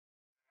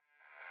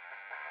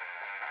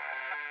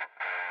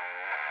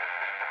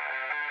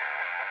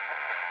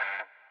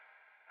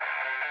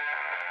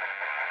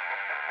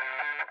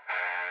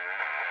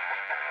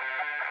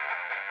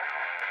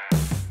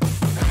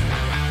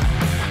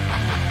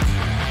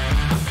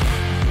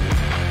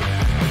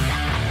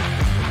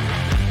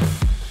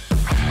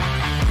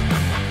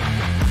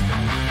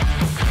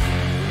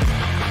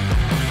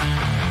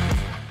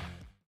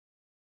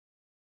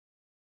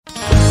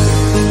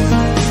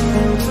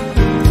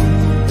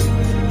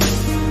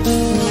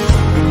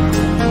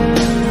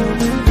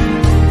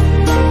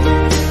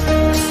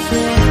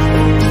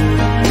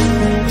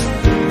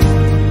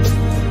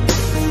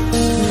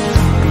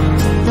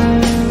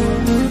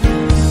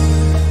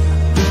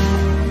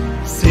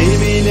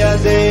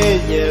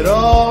degli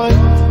eroi,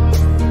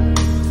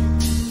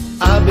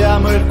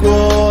 abbiamo il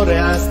cuore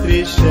a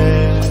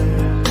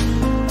strisce,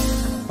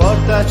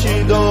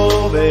 portaci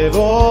dove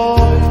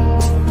vuoi,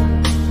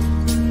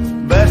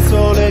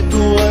 verso le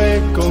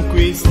tue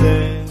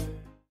conquiste.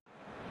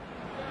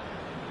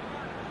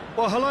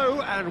 Well,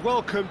 hello and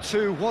welcome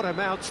to what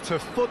amounts to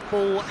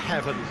football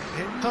heaven.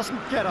 It doesn't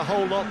get a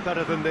whole lot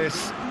better than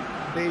this.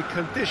 The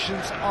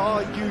conditions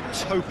are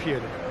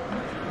utopian.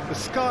 The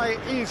sky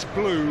is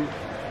blue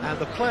and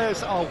the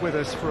players are with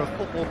us for a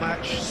football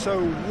match so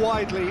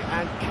widely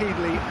and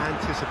keenly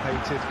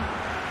anticipated.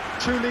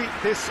 Truly,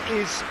 this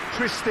is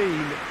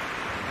pristine,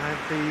 and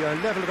the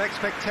level of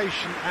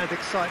expectation and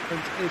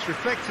excitement is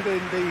reflected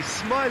in the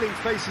smiling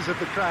faces of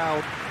the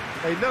crowd.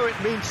 They know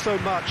it means so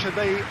much, and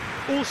they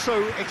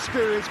also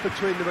experience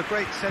between them a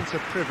great sense of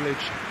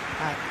privilege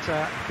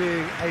at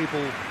being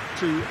able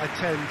to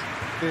attend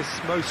this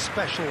most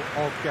special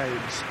of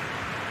games.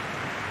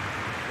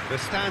 The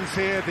stands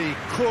here, the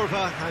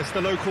curva, as the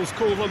locals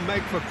call them,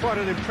 make for quite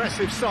an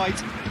impressive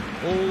sight,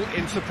 all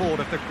in support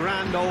of the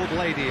grand old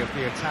lady of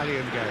the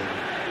Italian game.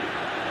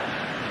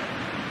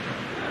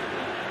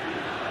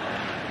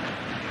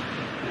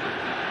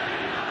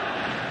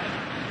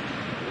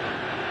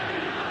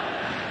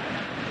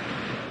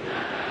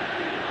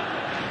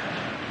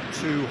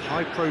 Two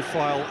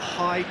high-profile,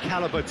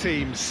 high-caliber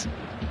teams.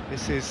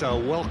 This is a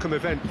welcome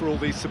event for all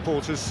these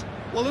supporters.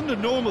 Well, under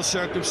normal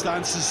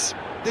circumstances,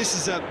 this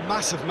is a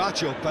massive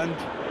matchup, and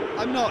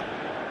I'm not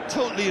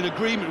totally in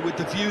agreement with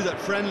the view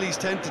that friendlies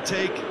tend to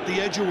take the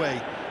edge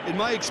away. In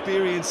my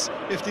experience,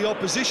 if the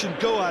opposition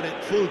go at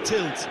it full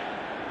tilt,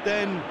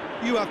 then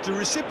you have to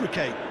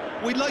reciprocate.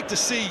 We'd like to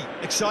see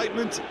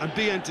excitement and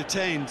be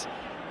entertained,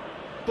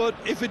 but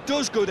if it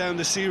does go down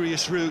the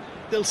serious route,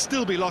 there'll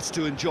still be lots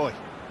to enjoy.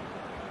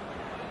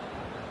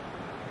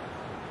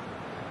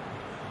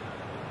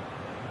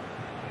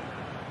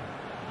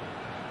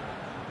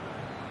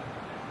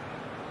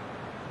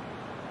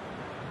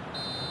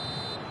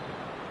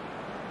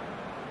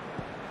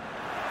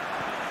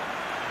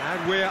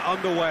 And we're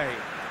underway.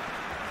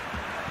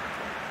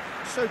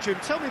 So, Jim,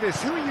 tell me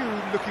this, who are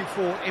you looking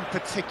for in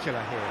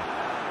particular here?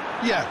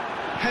 Yeah,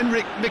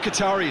 Henrik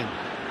Mkhitaryan.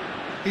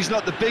 He's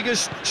not the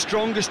biggest,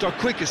 strongest or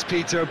quickest,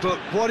 Peter, but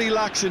what he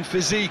lacks in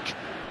physique,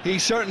 he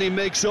certainly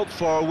makes up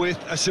for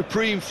with a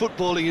supreme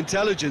footballing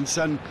intelligence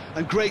and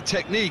great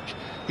technique.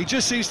 He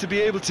just seems to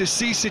be able to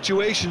see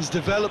situations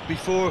develop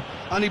before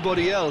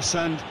anybody else,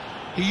 and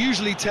he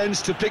usually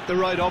tends to pick the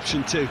right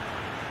option too.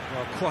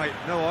 Well, quite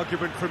no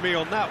argument from me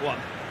on that one.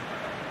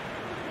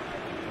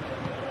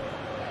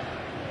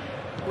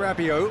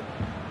 Rabiot.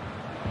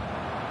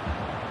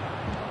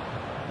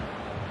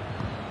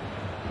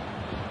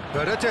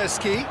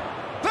 Bernardeschi.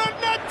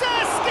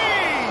 Bernardeschi!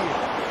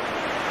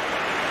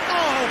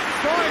 Oh,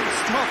 fine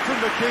stuff from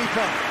the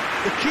keeper.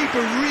 The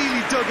keeper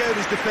really dug out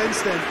his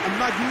defence then, a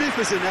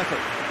magnificent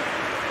effort.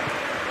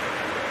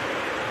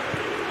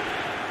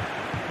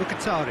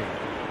 Mkhitaryan.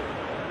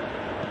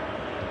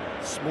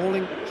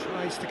 Smalling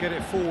tries to get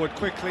it forward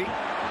quickly.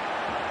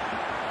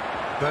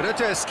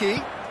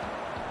 Bernardeschi.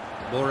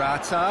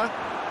 Morata.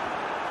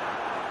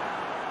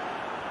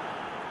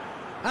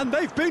 And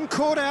they've been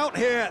caught out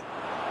here.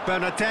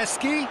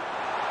 Bernardeschi.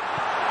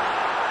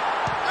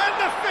 And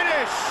the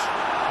finish!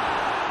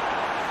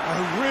 A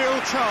real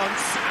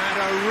chance and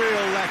a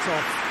real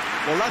let-off.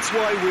 Well, that's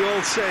why we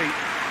all say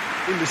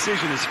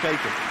indecision is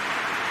fatal.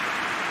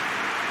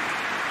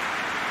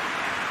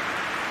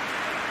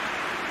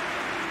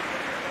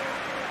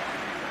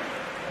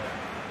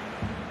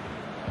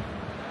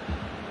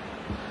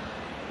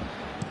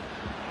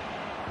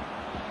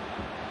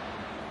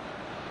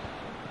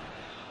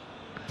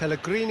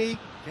 Pellegrini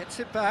gets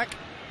it back.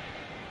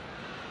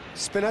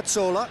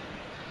 Spinazzola.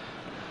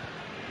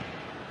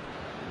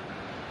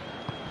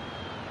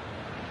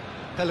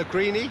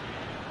 Pellegrini.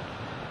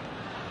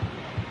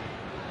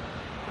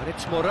 And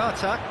it's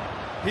Morata.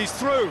 He's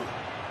through.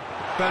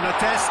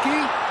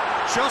 Bernardeschi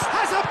just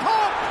has a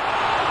pop!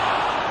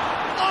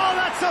 Oh,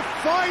 that's a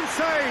fine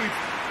save!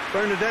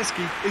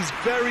 Bernardeschi is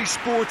very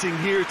sporting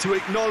here to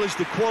acknowledge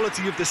the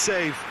quality of the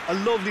save. A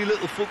lovely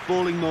little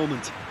footballing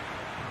moment.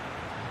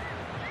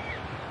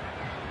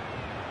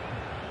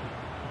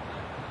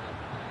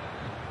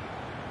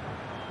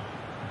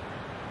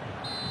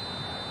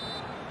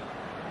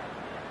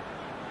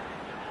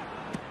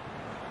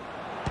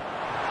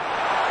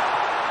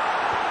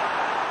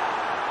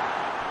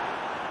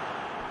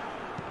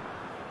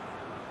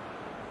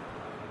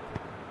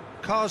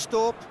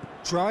 Karsdorp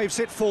drives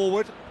it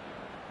forward.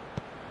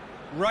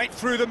 Right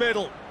through the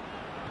middle.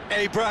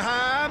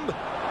 Abraham!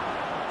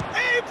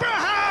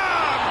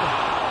 Abraham!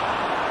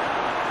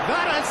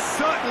 That has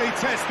certainly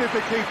tested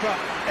the keeper.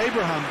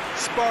 Abraham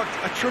sparked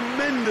a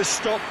tremendous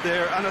stop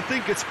there, and I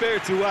think it's fair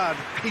to add,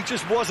 he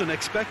just wasn't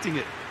expecting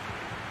it.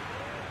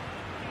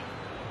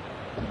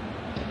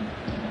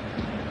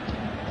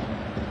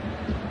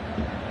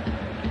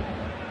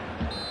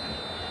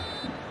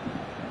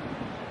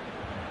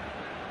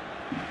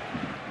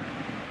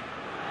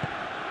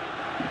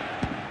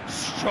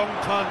 Strong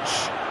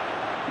punch.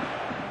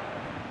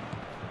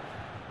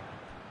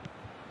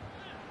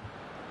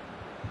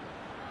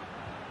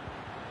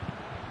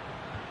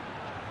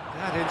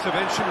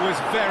 intervention was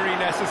very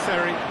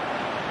necessary.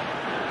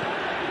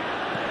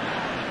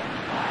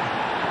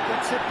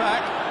 Gets it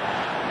back.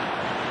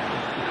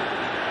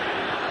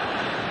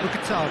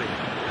 Mkhitaryan.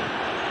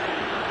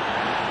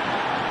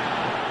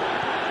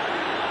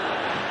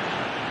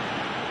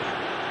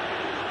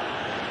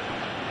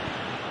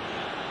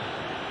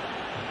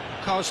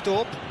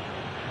 Karsdorp.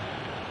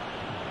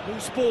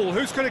 Loose ball,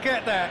 who's going to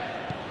get there?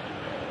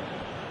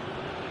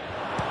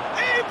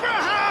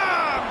 Abraham!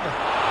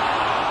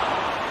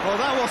 Well,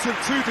 that wasn't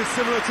too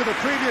dissimilar to the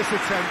previous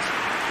attempt.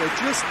 They're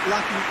just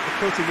lacking the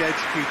cutting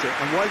edge, Peter,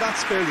 and while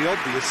that's fairly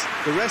obvious,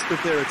 the rest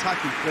of their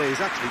attacking play is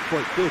actually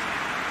quite good.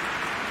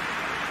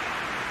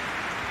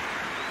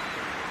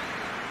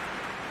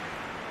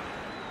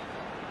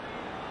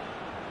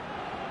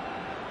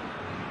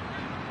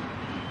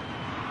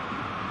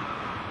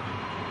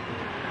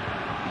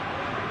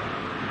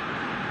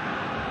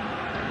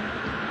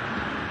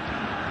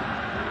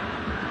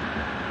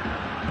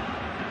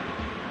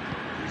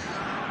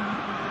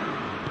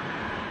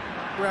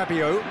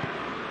 Rabiot.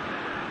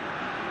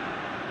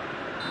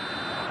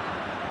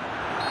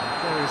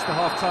 There is the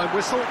half-time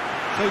whistle.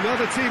 So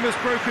another team has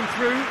broken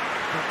through,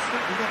 but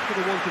certainly not for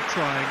the want of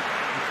trying.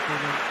 It's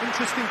been an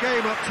interesting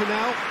game up to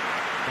now,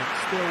 but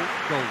still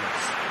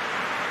goalless.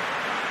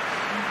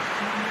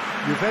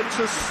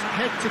 Juventus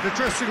head to the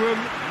dressing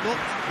room, not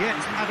yet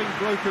having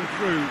broken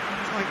through.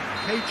 Tight,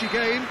 cagey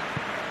game.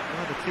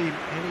 Neither team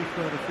any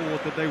further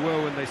forward than they were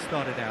when they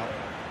started out.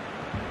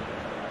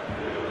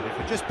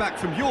 Just back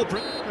from your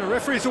break, the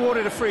referee's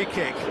awarded a free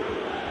kick.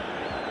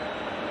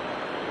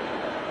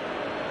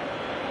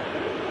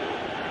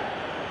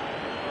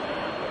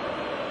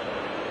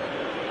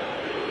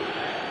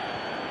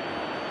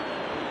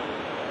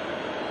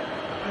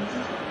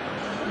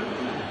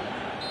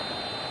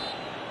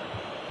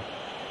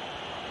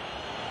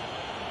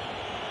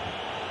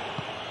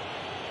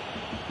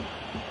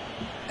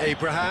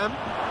 Abraham.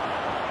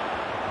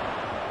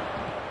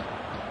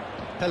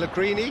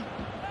 Pellegrini.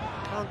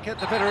 Can't get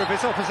the better of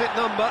his opposite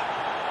number.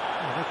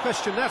 Oh, no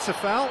question that's a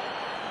foul.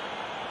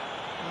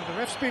 Well, the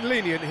ref's been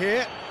lenient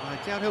here. I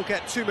doubt he'll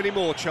get too many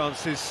more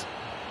chances.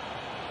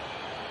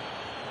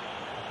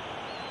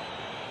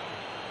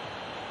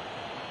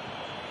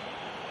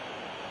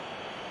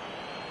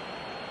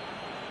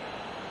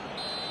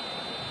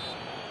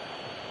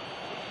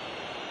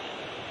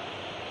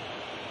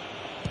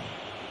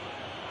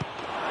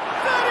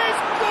 That is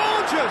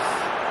gorgeous!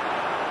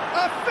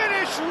 A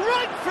finish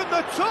right from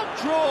the top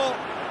draw.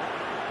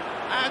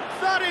 And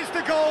that is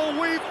the goal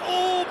we've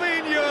all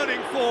been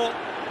yearning for.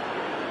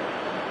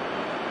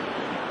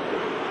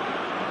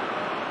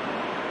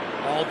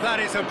 Oh, that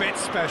is a bit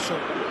special.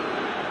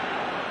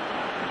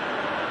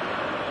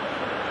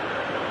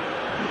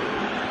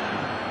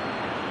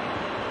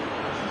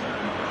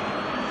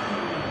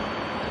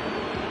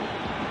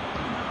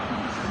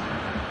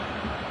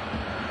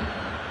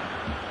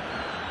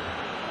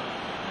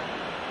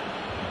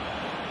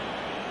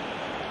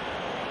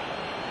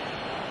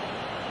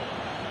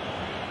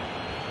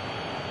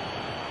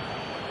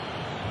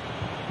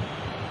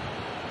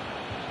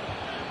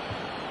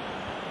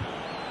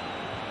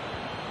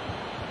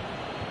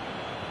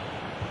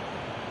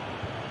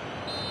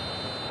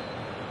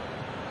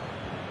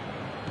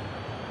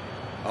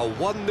 A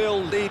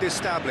 1-0 lead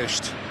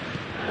established.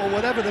 Well,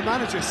 whatever the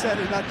manager said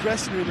in that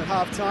dressing room at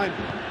half-time,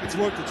 it's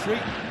worth the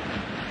treat.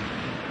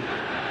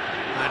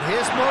 And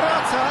here's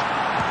Morata.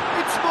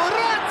 It's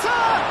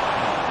Morata!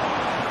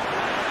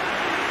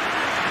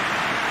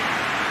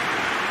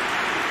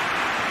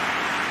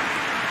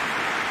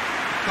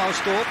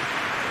 Karsdorp.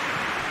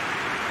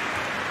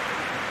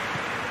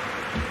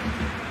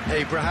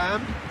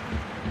 Abraham.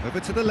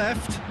 Over to the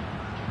left.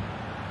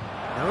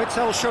 Now it's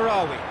El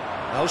Shaarawy.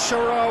 El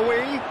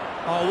Shaarawy.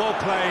 Oh, well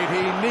played.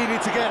 He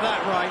needed to get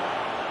that right.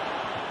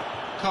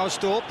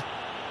 Karsdorp.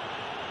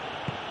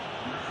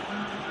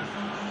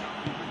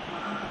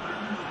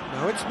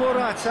 Now it's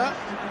Morata.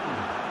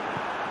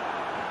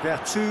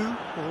 Vertu,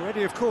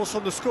 already, of course,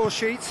 on the score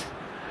sheet.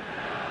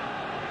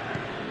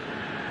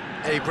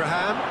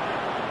 Abraham.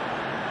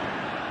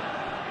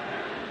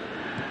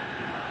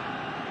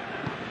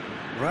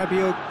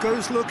 Rabiot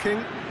goes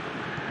looking.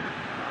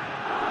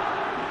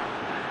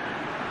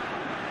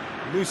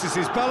 Loses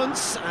his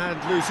balance and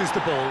loses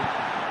the ball.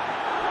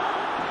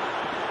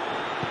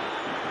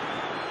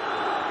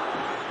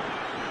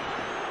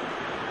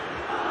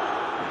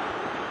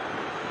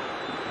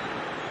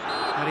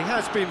 And he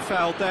has been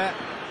fouled there.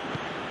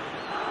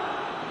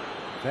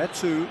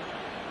 Vertu.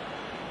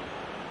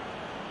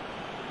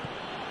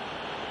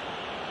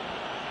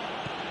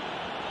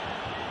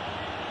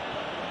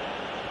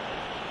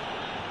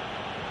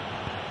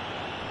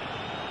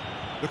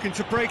 Looking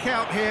to break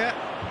out here.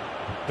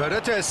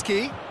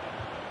 Bernardeschi.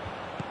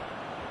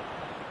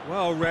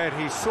 Well read,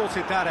 he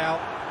sorted that out.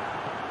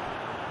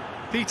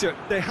 Peter,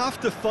 they have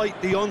to fight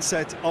the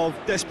onset of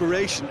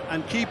desperation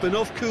and keep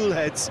enough cool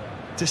heads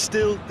to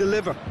still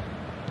deliver.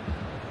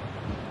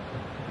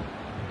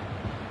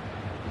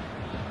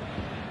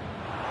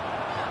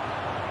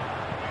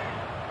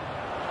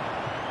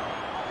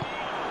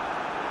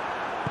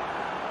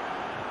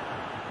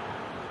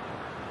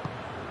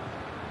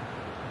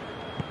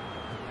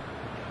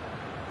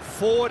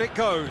 Forward it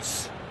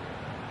goes.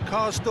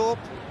 Karsdorp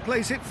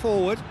plays it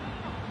forward.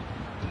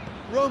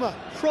 Roma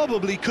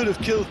probably could have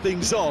killed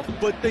things off,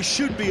 but they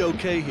should be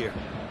okay here.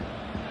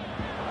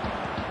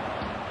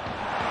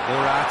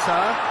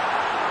 Morata.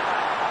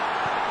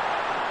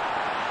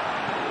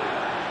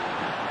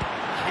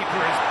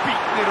 Keeper has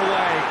beaten it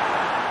away.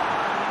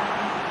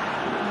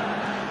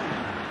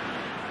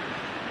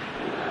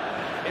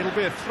 It'll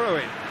be a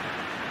throw-in.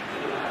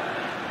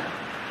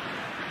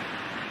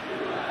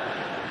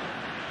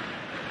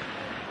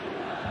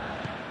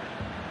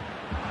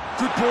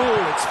 Good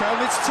ball, it's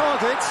found its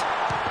target.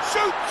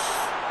 Shoots!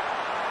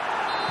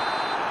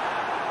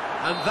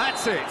 And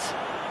that's it.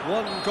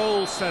 One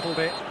goal settled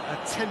it. A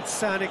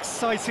tense and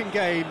exciting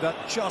game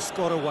that just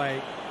got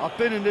away. I've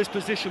been in this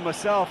position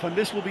myself, and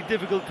this will be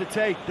difficult to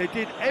take. They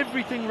did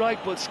everything right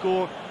but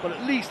score, but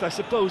at least I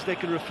suppose they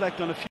can reflect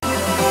on a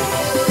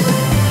few...